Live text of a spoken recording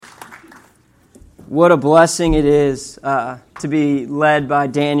What a blessing it is to be led by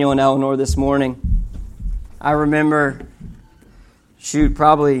Daniel and Eleanor this morning. I remember,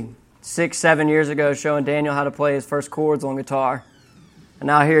 probably 6-7 years ago, showing Daniel how to play his first chords on guitar. And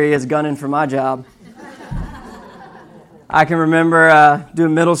now here he is gunning for my job. I can remember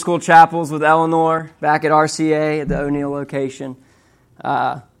doing middle school chapels with Eleanor back at RCA at the O'Neill location.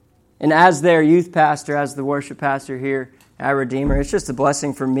 And as their youth pastor, as the worship pastor here at Redeemer, it's just a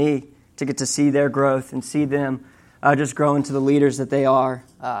blessing for me to get to see their growth and see them just grow into the leaders that they are,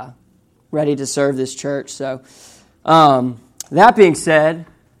 ready to serve this church. So that being said,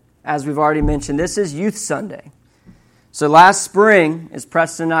 as we've already mentioned, this is Youth Sunday. So last spring, as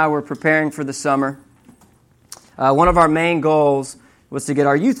Preston and I were preparing for the summer, one of our main goals was to get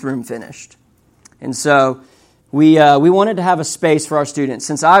our youth room finished. And so we wanted to have a space for our students.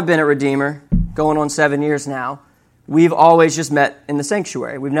 Since I've been at Redeemer, going on 7 years now, we've always just met in the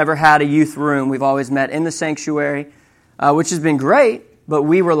sanctuary. We've never had a youth room. We've always met in the sanctuary, which has been great. But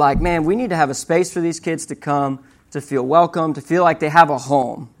we were like, man, we need to have a space for these kids to come, to feel welcome, to feel like they have a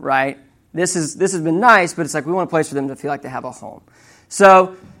home, right? This has been nice, but it's like we want a place for them to feel like they have a home.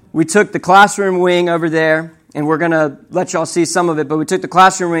 So we took the classroom wing over there, and we're going to let y'all see some of it. But we took the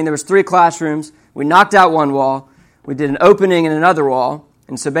classroom wing. There was 3 classrooms. We knocked out one wall. We did an opening in another wall.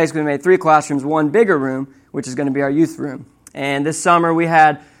 And so basically we made 3 classrooms, one bigger room, which is going to be our youth room. And this summer we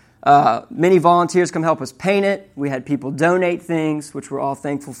had many volunteers come help us paint it. We had people donate things, which we're all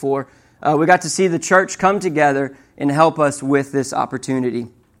thankful for. We got to see the church come together and help us with this opportunity.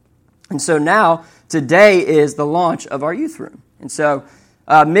 And so now, today is the launch of our youth room. And so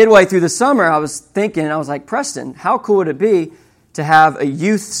midway through the summer, I was like, Preston, how cool would it be to have a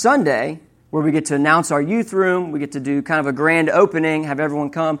youth Sunday where we get to announce our youth room, we get to do kind of a grand opening, have everyone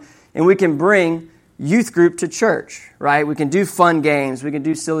come, and we can bring youth group to church, right? We can do fun games. We can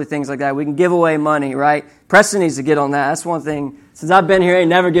do silly things like that. We can give away money, right? Preston needs to get on that. That's one thing. Since I've been here, I ain't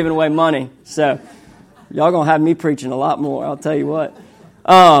never given away money. So y'all going to have me preaching a lot more, I'll tell you what.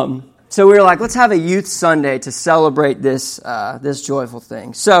 So we were like, let's have a youth Sunday to celebrate this joyful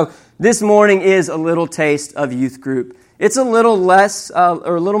thing. So this morning is a little taste of youth group. It's a little less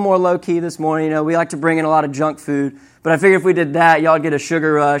or a little more low-key this morning. You know, we like to bring in a lot of junk food. But I figured if we did that, y'all get a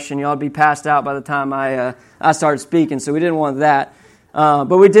sugar rush and y'all be passed out by the time I started speaking. So we didn't want that.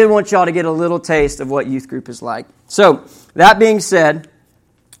 But we did want y'all to get a little taste of what youth group is like. So that being said,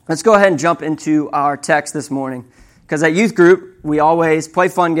 let's go ahead and jump into our text this morning. Because at youth group, we always play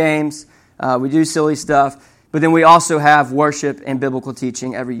fun games. We do silly stuff. But then we also have worship and biblical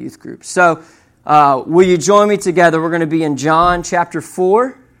teaching every youth group. So will you join me together? We're going to be in John chapter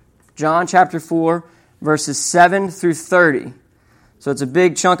 4. John chapter 4. Verses 7 through 30. So it's a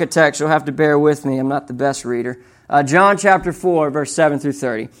big chunk of text. You'll have to bear with me. I'm not the best reader. John chapter 4, verse 7 through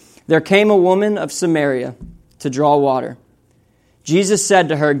 30. There came a woman of Samaria to draw water. Jesus said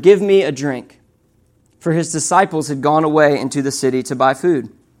to her, "Give me a drink." For his disciples had gone away into the city to buy food.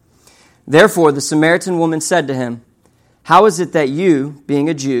 Therefore the Samaritan woman said to him, "How is it that you, being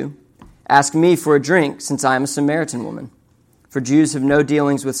a Jew, ask me for a drink, since I am a Samaritan woman? For Jews have no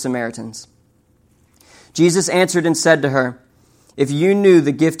dealings with Samaritans." Jesus answered and said to her, "If you knew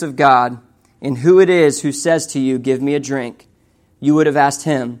the gift of God and who it is who says to you, 'Give me a drink,' you would have asked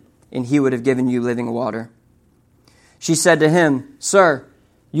him, and he would have given you living water." She said to him, "Sir,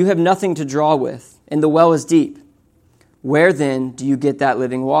 you have nothing to draw with, and the well is deep. Where then do you get that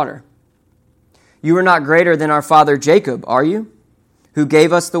living water? You are not greater than our father Jacob, are you? Who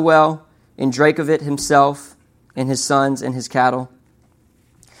gave us the well and drank of it himself and his sons and his cattle?"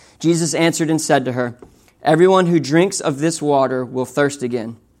 Jesus answered and said to her, "Everyone who drinks of this water will thirst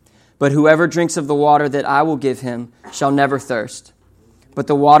again. But whoever drinks of the water that I will give him shall never thirst. But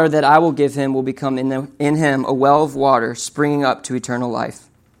the water that I will give him will become in him a well of water springing up to eternal life."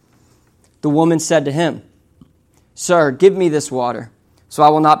 The woman said to him, "Sir, give me this water, so I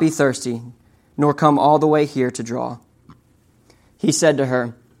will not be thirsty, nor come all the way here to draw." He said to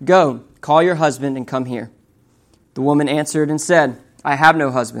her, "Go, call your husband and come here." The woman answered and said, "I have no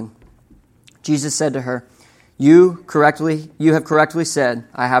husband." Jesus said to her, You have correctly said,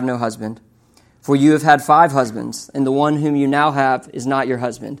 'I have no husband.' For you have had 5 husbands, and the one whom you now have is not your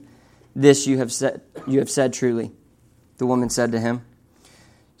husband. This you have said truly." The woman said to him,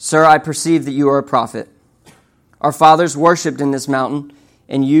 "Sir, I perceive that you are a prophet. Our fathers worshipped in this mountain,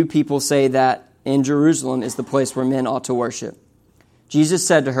 and you people say that in Jerusalem is the place where men ought to worship." Jesus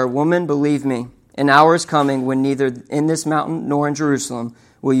said to her, "Woman, believe me, an hour is coming when neither in this mountain nor in Jerusalem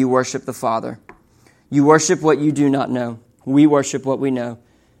will you worship the Father. You worship what you do not know. We worship what we know,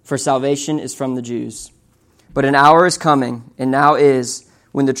 for salvation is from the Jews. But an hour is coming, and now is,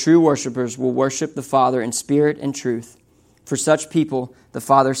 when the true worshipers will worship the Father in spirit and truth. For such people, the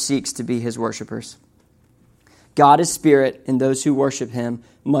Father seeks to be his worshipers. God is spirit, and those who worship him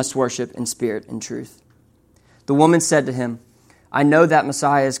must worship in spirit and truth." The woman said to him, "I know that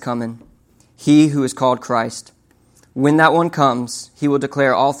Messiah is coming, he who is called Christ. When that one comes, he will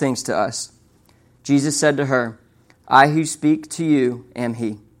declare all things to us." Jesus said to her, "I who speak to you am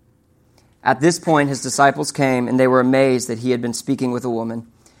he." At this point, his disciples came, and they were amazed that he had been speaking with a woman.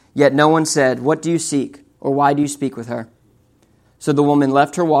 Yet no one said, "What do you seek?" or "Why do you speak with her?" So the woman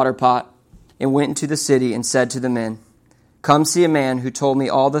left her water pot and went into the city and said to the men, "Come see a man who told me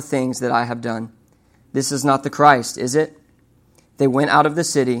all the things that I have done. This is not the Christ, is it?" They went out of the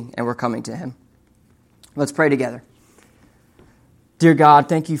city and were coming to him. Let's pray together. Dear God,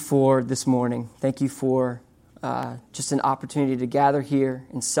 thank you for this morning. Thank you for just an opportunity to gather here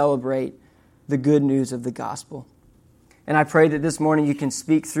and celebrate the good news of the gospel. And I pray that this morning you can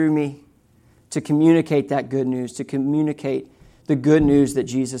speak through me to communicate that good news, to communicate the good news that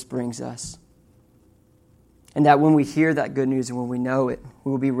Jesus brings us. And that when we hear that good news and when we know it,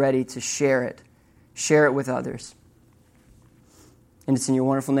 we will be ready to share it with others. And it's in your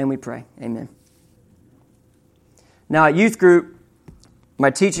wonderful name we pray. Amen. Now at youth group, my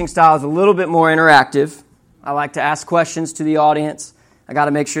teaching style is a little bit more interactive. I like to ask questions to the audience. I got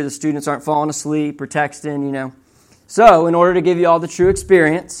to make sure the students aren't falling asleep or texting, So in order to give you all the true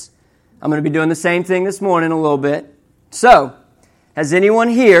experience, I'm going to be doing the same thing this morning a little bit. So, has anyone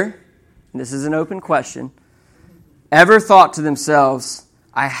here, and this is an open question, ever thought to themselves,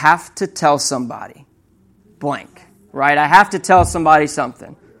 I have to tell somebody blank, right? I have to tell somebody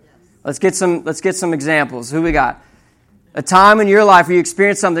something. Let's get some examples. Who we got? A time in your life where you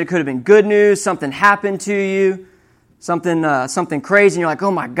experienced something that could have been good news, something happened to you, something crazy, and you're like,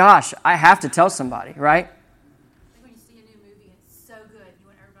 oh my gosh, I have to tell somebody, right? When you see a new movie and it's so good, you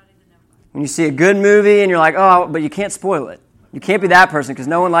want everybody to know about it. When you see a good movie and you're like, oh, but you can't spoil it. You can't be that person because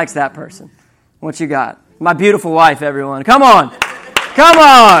no one likes that person. What you got? My beautiful wife, everyone. Come on. Come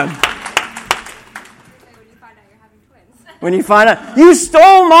on. When you find out you're having twins. When you find out, you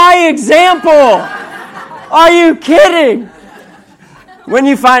stole my example. Are you kidding? When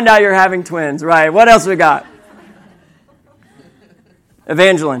you find out you're having twins, right? What else we got?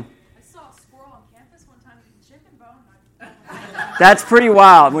 Evangeline. I saw a squirrel on campus one time eating chicken bone. That's pretty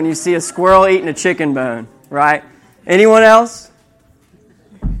wild when you see a squirrel eating a chicken bone, right? Anyone else?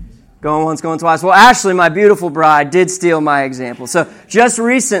 Going once, going twice. Well, Ashley, my beautiful bride, did steal my example. So just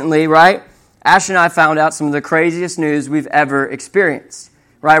recently, right, Ash and I found out some of the craziest news we've ever experienced,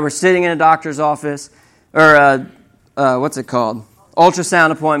 right? We're sitting in a doctor's office, or what's it called?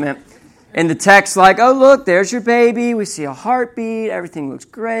 Ultrasound appointment. And the text like, oh, look, there's your baby. We see a heartbeat. Everything looks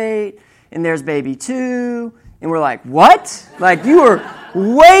great. And there's baby 2. And we're like, what? Like, you were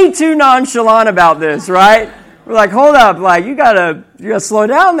way too nonchalant about this, right? We're like, hold up. Like, you gotta slow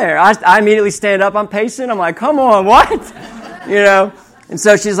down there. I immediately stand up. I'm pacing. I'm like, come on, what? And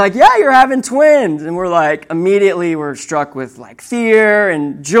so she's like, yeah, you're having twins. And we're like, immediately we're struck with like fear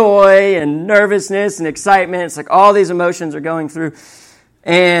and joy and nervousness and excitement. It's like all these emotions are going through.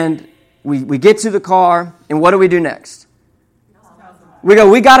 And we get to the car, and what do we do next? We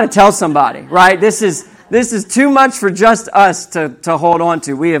got to tell somebody, right? This is too much for just us to hold on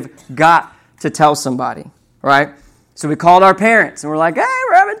to. We have got to tell somebody, right? So we called our parents, and we're like, hey,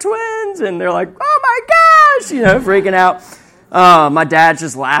 we're having twins. And they're like, oh my gosh, freaking out. My dad's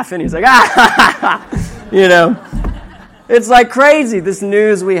just laughing. He's like, It's like crazy, this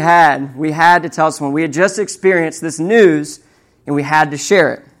news we had. We had to tell someone. We had just experienced this news, and we had to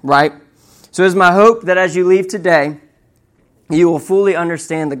share it, right? So it's my hope that as you leave today, you will fully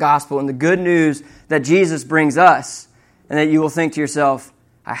understand the gospel and the good news that Jesus brings us, and that you will think to yourself,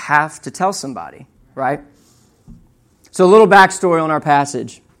 I have to tell somebody, right? So a little backstory on our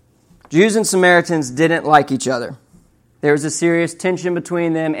passage. Jews and Samaritans didn't like each other. There was a serious tension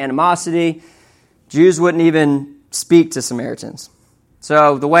between them, animosity. Jews wouldn't even speak to Samaritans.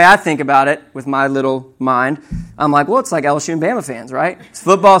 So the way I think about it with my little mind, I'm like, well, it's like LSU and Bama fans, right? It's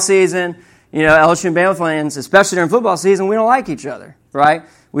football season. LSU and Bama fans, especially during football season, we don't like each other, right?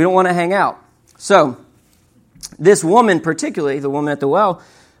 We don't want to hang out. So this woman, particularly the woman at the well,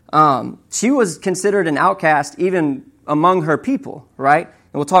 she was considered an outcast even among her people, right?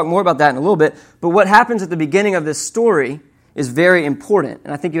 And we'll talk more about that in a little bit. But what happens at the beginning of this story is very important.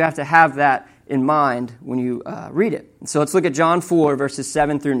 And I think you have to have that in mind when you read it. So let's look at John 4, verses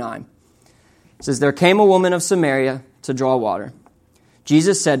 7 through 9. It says, there came a woman of Samaria to draw water.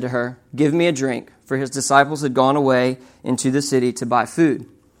 Jesus said to her, give me a drink, for his disciples had gone away into the city to buy food.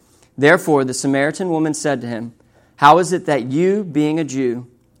 Therefore the Samaritan woman said to him, How is it that you, being a Jew,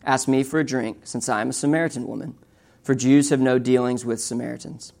 ask me for a drink, since I am a Samaritan woman? For Jews have no dealings with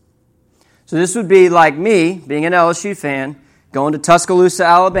Samaritans. So this would be like me, being an LSU fan, going to Tuscaloosa,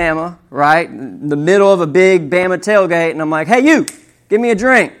 Alabama, right? In the middle of a big Bama tailgate, and I'm like, hey, you, give me a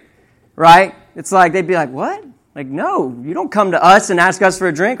drink, right? It's like, they'd be like, what? Like, no, you don't come to us and ask us for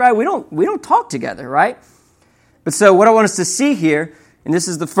a drink, right? We don't talk together, right? But so what I want us to see here, and this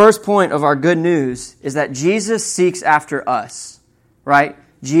is the first point of our good news, is that Jesus seeks after us, right?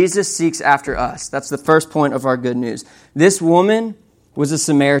 Jesus seeks after us. That's the first point of our good news. This woman was a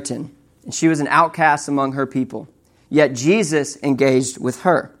Samaritan, and she was an outcast among her people. Yet Jesus engaged with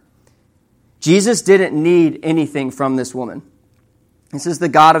her. Jesus didn't need anything from this woman. This is the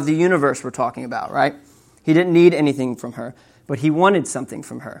God of the universe we're talking about, right? He didn't need anything from her, but he wanted something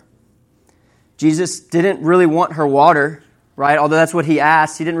from her. Jesus didn't really want her water, right? Although that's what he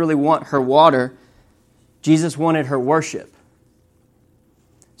asked, he didn't really want her water. Jesus wanted her worship.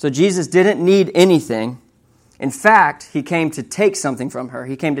 So Jesus didn't need anything. In fact, he came to take something from her.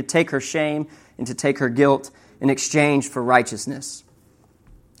 He came to take her shame and to take her guilt in exchange for righteousness.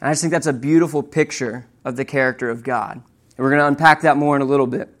 And I just think that's a beautiful picture of the character of God. And we're going to unpack that more in a little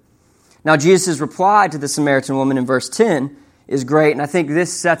bit. Now, Jesus' reply to the Samaritan woman in verse 10 is great, and I think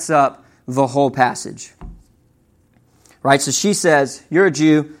this sets up the whole passage. Right? So she says, you're a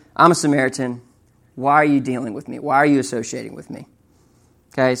Jew, I'm a Samaritan. Why are you dealing with me? Why are you associating with me?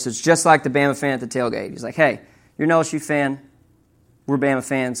 Okay, so it's just like the Bama fan at the tailgate. He's like, hey, you're an LSU fan. We're Bama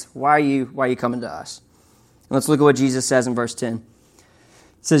fans. Why are you coming to us? And let's look at what Jesus says in verse 10. It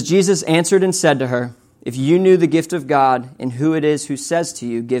says, Jesus answered and said to her, if you knew the gift of God and who it is who says to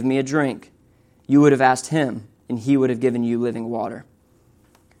you, give me a drink, you would have asked him, and he would have given you living water.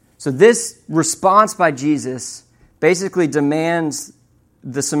 So this response by Jesus basically demands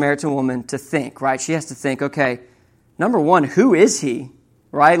the Samaritan woman to think, right? She has to think, okay, number one, who is he?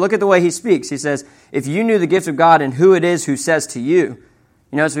 Right? Look at the way he speaks. He says, if you knew the gift of God and who it is who says to you.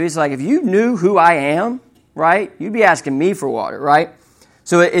 You know, so he's like, if you knew who I am, right, you'd be asking me for water, right?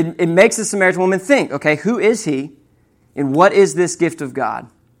 So it makes the Samaritan woman think, okay, who is he and what is this gift of God?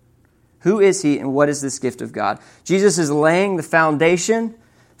 Who is he and what is this gift of God? Jesus is laying the foundation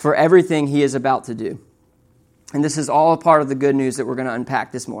for everything he is about to do. And this is all a part of the good news that we're going to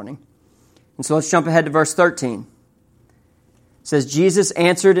unpack this morning. And so let's jump ahead to verse 13. It says, Jesus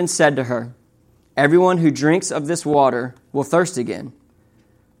answered and said to her, everyone who drinks of this water will thirst again.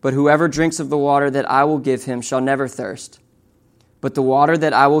 But whoever drinks of the water that I will give him shall never thirst. But the water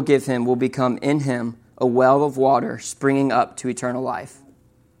that I will give him will become in him a well of water springing up to eternal life.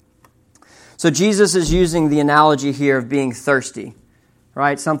 So Jesus is using the analogy here of being thirsty,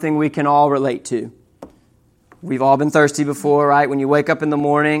 right? Something we can all relate to. We've all been thirsty before, right? When you wake up in the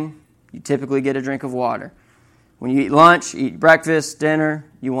morning, you typically get a drink of water. When you eat lunch, eat breakfast, dinner,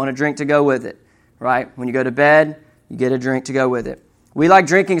 you want a drink to go with it, right? When you go to bed, you get a drink to go with it. We like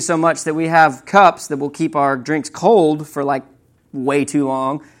drinking so much that we have cups that will keep our drinks cold for like way too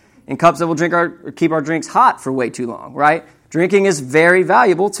long, and cups that will keep our drinks hot for way too long, right? Drinking is very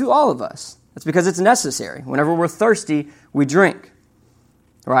valuable to all of us. That's because it's necessary. Whenever we're thirsty, we drink,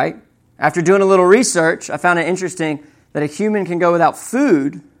 right? After doing a little research, I found it interesting that a human can go without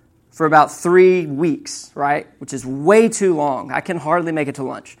food for about 3 weeks, right? Which is way too long. I can hardly make it to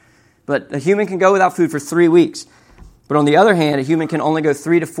lunch. But a human can go without food for 3 weeks. But on the other hand, a human can only go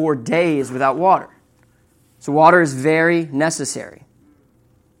 3 to 4 days without water. So water is very necessary,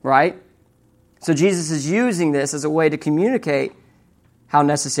 right? So Jesus is using this as a way to communicate how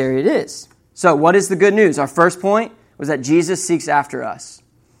necessary it is. So what is the good news? Our first point was that Jesus seeks after us.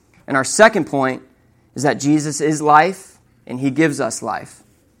 And our second point is that Jesus is life and he gives us life.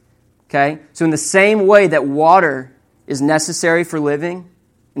 Okay? So in the same way that water is necessary for living,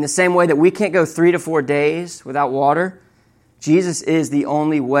 in the same way that we can't go 3 to 4 days without water, Jesus is the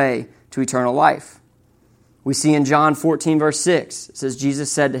only way to eternal life. We see in John 14, verse 6, it says,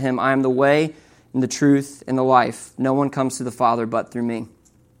 Jesus said to him, I am the way and the truth and the life. No one comes to the Father but through me.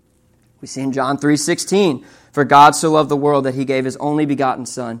 We see in John 3:16, for God so loved the world that he gave his only begotten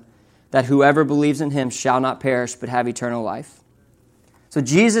Son, that whoever believes in him shall not perish but have eternal life. So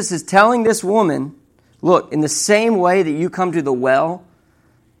Jesus is telling this woman, look, in the same way that you come to the well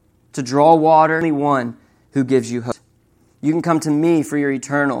to draw water, only one who gives you hope. You can come to me for your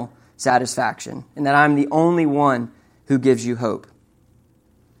eternal satisfaction, and that I'm the only one who gives you hope.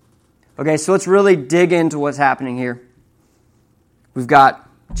 Okay, so let's really dig into what's happening here. We've got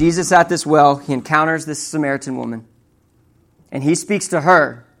Jesus at this well. He encounters this Samaritan woman, and he speaks to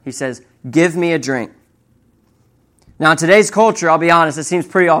her. He says, give me a drink. Now, in today's culture, I'll be honest, it seems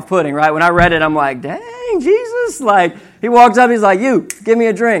pretty off-putting, right? When I read it, I'm like, dang, Jesus. Like, he walks up, he's like, you, give me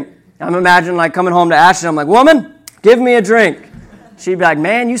a drink. I'm imagining, like, coming home to Ashton, I'm like, woman, give me a drink. She'd be like,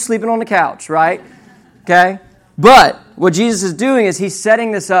 man, you sleeping on the couch, right? Okay? But what Jesus is doing is he's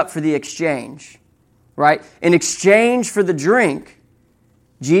setting this up for the exchange, right? In exchange for the drink,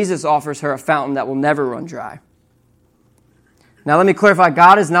 Jesus offers her a fountain that will never run dry. Now, let me clarify.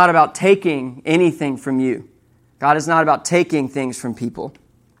 God is not about taking anything from you. God is not about taking things from people.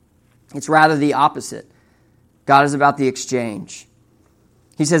 It's rather the opposite. God is about the exchange.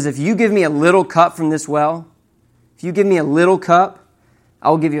 He says, if you give me a little cup from this well, if you give me a little cup, I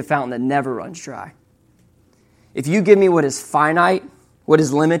will give you a fountain that never runs dry. If you give me what is finite, what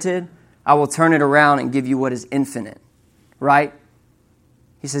is limited, I will turn it around and give you what is infinite. Right?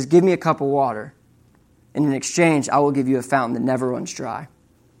 He says, give me a cup of water. And in exchange, I will give you a fountain that never runs dry.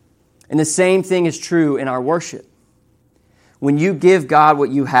 And the same thing is true in our worship. When you give God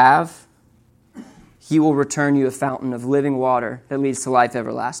what you have, He will return you a fountain of living water that leads to life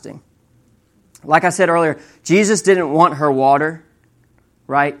everlasting. Like I said earlier, Jesus didn't want her water,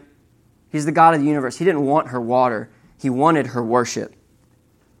 right? He's the God of the universe. He didn't want her water. He wanted her worship.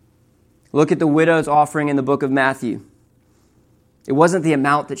 Look at the widow's offering in the book of Matthew. It wasn't the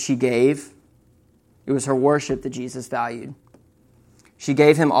amount that she gave. It was her worship that Jesus valued. She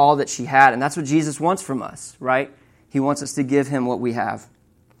gave Him all that she had, and that's what Jesus wants from us, right? He wants us to give Him what we have.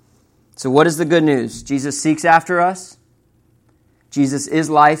 So what is the good news? Jesus seeks after us. Jesus is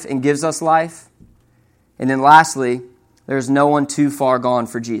life and gives us life. And then lastly, there's no one too far gone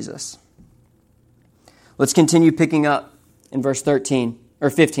for Jesus. Let's continue picking up in verse 15.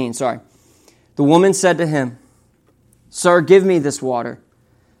 The woman said to Him, Sir, give me this water,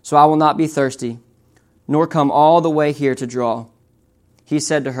 so I will not be thirsty, nor come all the way here to draw. He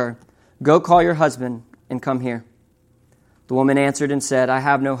said to her, Go call your husband and come here. The woman answered and said, I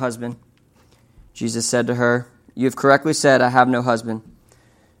have no husband. Jesus said to her, You have correctly said, I have no husband.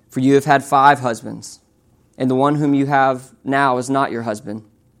 For you have had 5 husbands, and the one whom you have now is not your husband.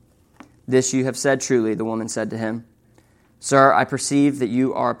 This you have said truly, the woman said to him. Sir, I perceive that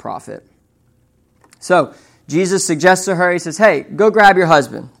you are a prophet. So, Jesus suggests to her, he says, hey, go grab your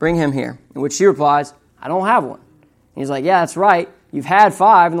husband, bring him here. In which she replies, I don't have one. And he's like, yeah, that's right. You've had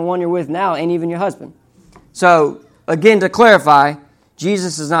 5, and the one you're with now ain't even your husband. So, again, to clarify,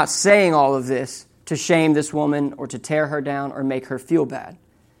 Jesus is not saying all of this to shame this woman or to tear her down or make her feel bad.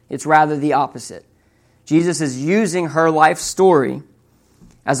 It's rather the opposite. Jesus is using her life story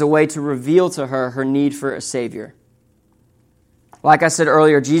as a way to reveal to her her need for a Savior. Like I said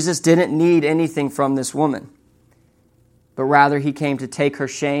earlier, Jesus didn't need anything from this woman, but rather He came to take her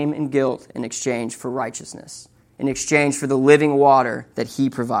shame and guilt in exchange for righteousness, in exchange for the living water that He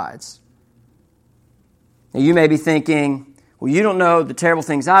provides. Now you may be thinking, well, you don't know the terrible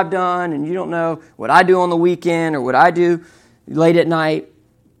things I've done, and you don't know what I do on the weekend or what I do late at night,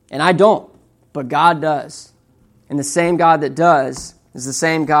 and I don't, but God does. And the same God that does is the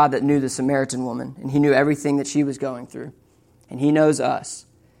same God that knew the Samaritan woman, and He knew everything that she was going through. And He knows us.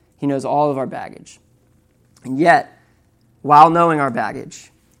 He knows all of our baggage. And yet, while knowing our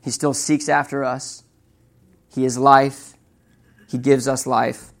baggage, He still seeks after us. He is life. He gives us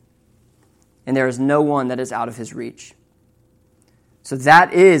life. And there is no one that is out of His reach. So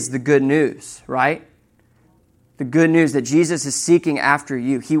that is the good news, right? The good news that Jesus is seeking after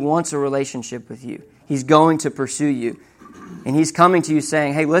you. He wants a relationship with you. He's going to pursue you. And He's coming to you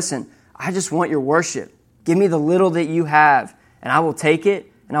saying, hey, listen, I just want your worship. Give me the little that you have, and I will take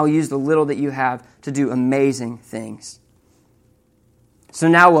it, and I will use the little that you have to do amazing things. So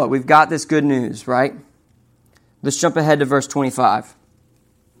now what? We've got this good news, right? Let's jump ahead to verse 25.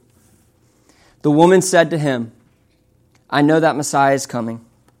 The woman said to Him, I know that Messiah is coming,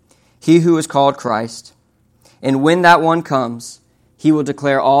 He who is called Christ. And when that one comes, He will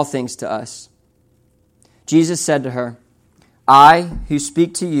declare all things to us. Jesus said to her, I who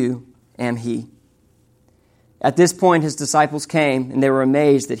speak to you am He. At this point, His disciples came, and they were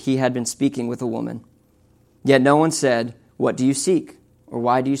amazed that He had been speaking with a woman. Yet no one said, What do you seek? Or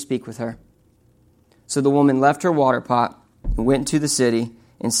why do you speak with her? So the woman left her water pot and went into the city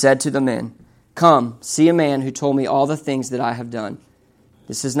and said to the men, Come, see a man who told me all the things that I have done.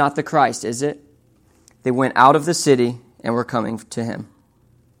 This is not the Christ, is it? They went out of the city and were coming to Him.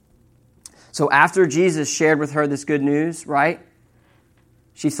 So after Jesus shared with her this good news, right,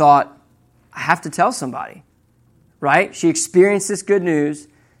 she thought, I have to tell somebody, right? She experienced this good news.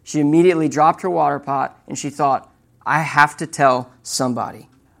 She immediately dropped her water pot and she thought, I have to tell somebody,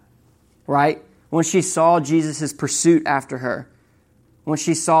 right? When she saw Jesus' pursuit after her, when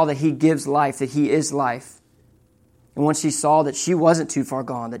she saw that He gives life, that He is life, And once she saw that she wasn't too far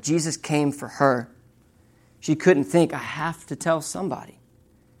gone, that Jesus came for her, she couldn't think, I have to tell somebody.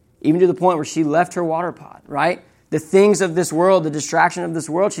 Even to the point where she left her water pot, right? The things of this world, the distraction of this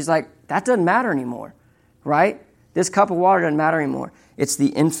world, she's like, that doesn't matter anymore, right? This cup of water doesn't matter anymore. It's the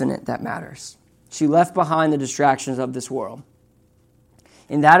infinite that matters. She left behind the distractions of this world.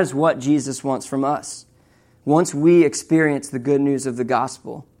 And that is what Jesus wants from us. Once we experience the good news of the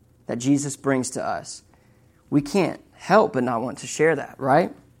gospel that Jesus brings to us, we can't help but not want to share that,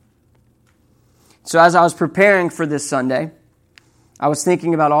 right? So as I was preparing for this Sunday, I was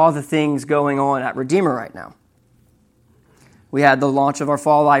thinking about all the things going on at Redeemer right now. We had the launch of our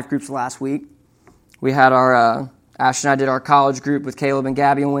fall life groups last week. We had our, Ash and I did our college group with Caleb and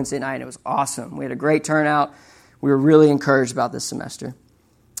Gabby on Wednesday night. It was awesome. We had a great turnout. We were really encouraged about this semester.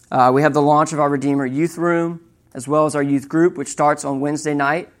 We have the launch of our Redeemer Youth Room, as well as our youth group, which starts on Wednesday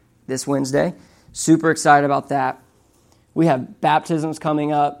night, this Wednesday. Super excited about that. We have baptisms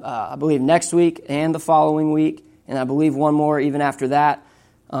coming up, I believe, next week and the following week, and I believe one more even after that.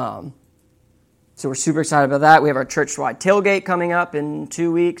 So we're super excited about that. We have our church-wide tailgate coming up in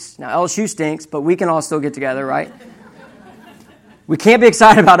 2 weeks. Now, LSU stinks, but we can all still get together, right? We can't be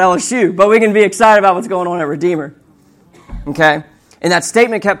excited about LSU, but we can be excited about what's going on at Redeemer. Okay? And that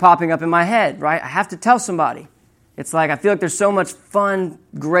statement kept popping up in my head, right? I have to tell somebody. It's like I feel like there's so much fun,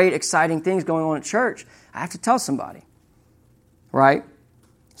 great, exciting things going on at church. I have to tell somebody, right?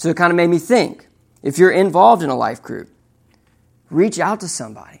 So it kind of made me think, if you're involved in a life group, reach out to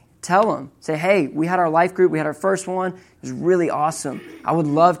somebody. Tell them. Say, hey, we had our life group. We had our first one. It was really awesome. I would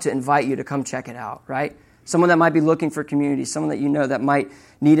love to invite you to come check it out, right? Someone that might be looking for community, someone that you know that might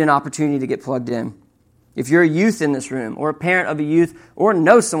need an opportunity to get plugged in. If you're a youth in this room or a parent of a youth or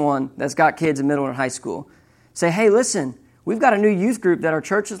know someone that's got kids in middle and high school, say, hey, listen, we've got a new youth group that our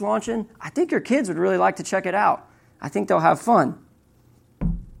church is launching. I think your kids would really like to check it out. I think they'll have fun.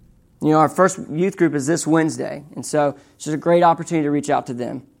 You know, our first youth group is this Wednesday, and so it's just a great opportunity to reach out to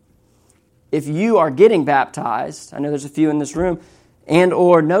them. If you are getting baptized, I know there's a few in this room, and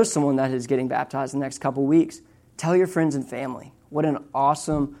or know someone that is getting baptized in the next couple weeks, tell your friends and family. What an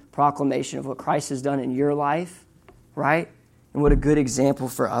awesome proclamation of what Christ has done in your life, right? And what a good example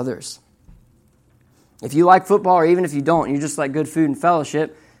for others. If you like football, or even if you don't, you just like good food and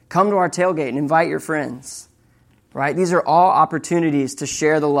fellowship, come to our tailgate and invite your friends, right? These are all opportunities to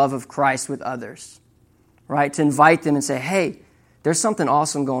share the love of Christ with others, right? To invite them and say, hey, there's something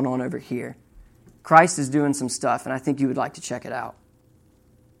awesome going on over here. Christ is doing some stuff, and I think you would like to check it out.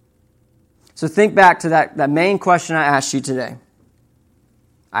 So think back to that main question I asked you today.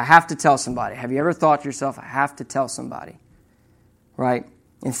 I have to tell somebody. Have you ever thought to yourself, I have to tell somebody, right?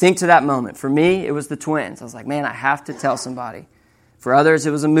 And think to that moment. For me, it was the twins. I was like, man, I have to tell somebody. For others,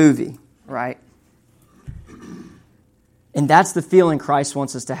 it was a movie, right? And that's the feeling Christ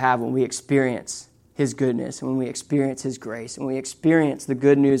wants us to have when we experience His goodness, when we experience His grace, when we experience the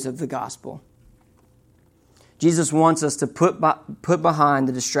good news of the gospel. Jesus wants us to put behind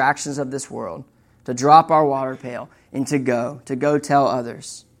the distractions of this world, to drop our water pail, and to go tell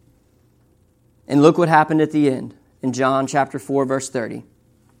others. And look what happened at the end in John chapter 4, verse 30. It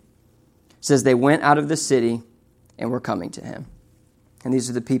says, they went out of the city and were coming to Him. And these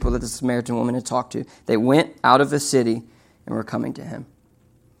are the people that the Samaritan woman had talked to. They went out of the city and were coming to Him.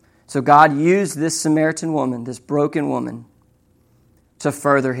 So God used this Samaritan woman, this broken woman, to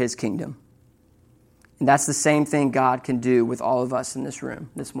further His kingdom. And that's the same thing God can do with all of us in this room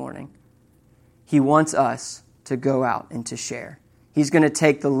this morning. He wants us to go out and to share. He's going to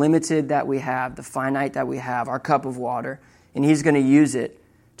take the limited that we have, the finite that we have, our cup of water, and He's going to use it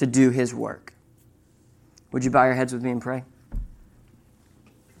to do His work. Would you bow your heads with me and pray?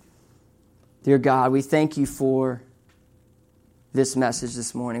 Dear God, we thank You for this message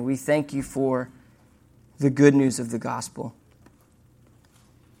this morning. We thank You for the good news of the gospel.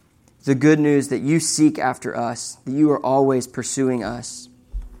 The good news that You seek after us, that You are always pursuing us.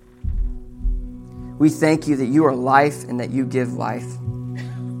 We thank You that You are life and that You give life.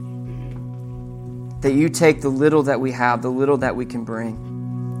 That You take the little that we have, the little that we can bring,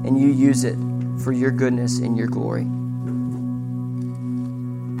 and You use it for Your goodness and Your glory.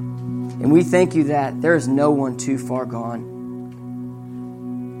 And we thank You that there is no one too far gone.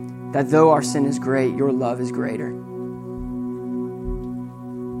 That though our sin is great, Your love is greater.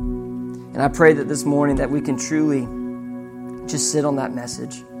 And I pray that this morning that we can truly just sit on that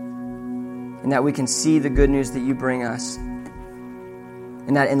message and that we can see the good news that You bring us.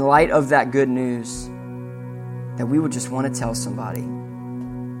 And that in light of that good news, that we would just want to tell somebody,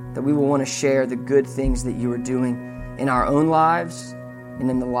 that we will want to share the good things that You are doing in our own lives and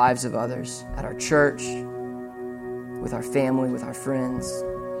in the lives of others, at our church, with our family, with our friends.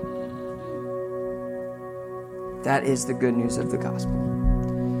 That is the good news of the gospel.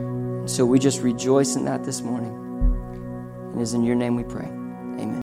 And so we just rejoice in that this morning. And it is in your name we pray.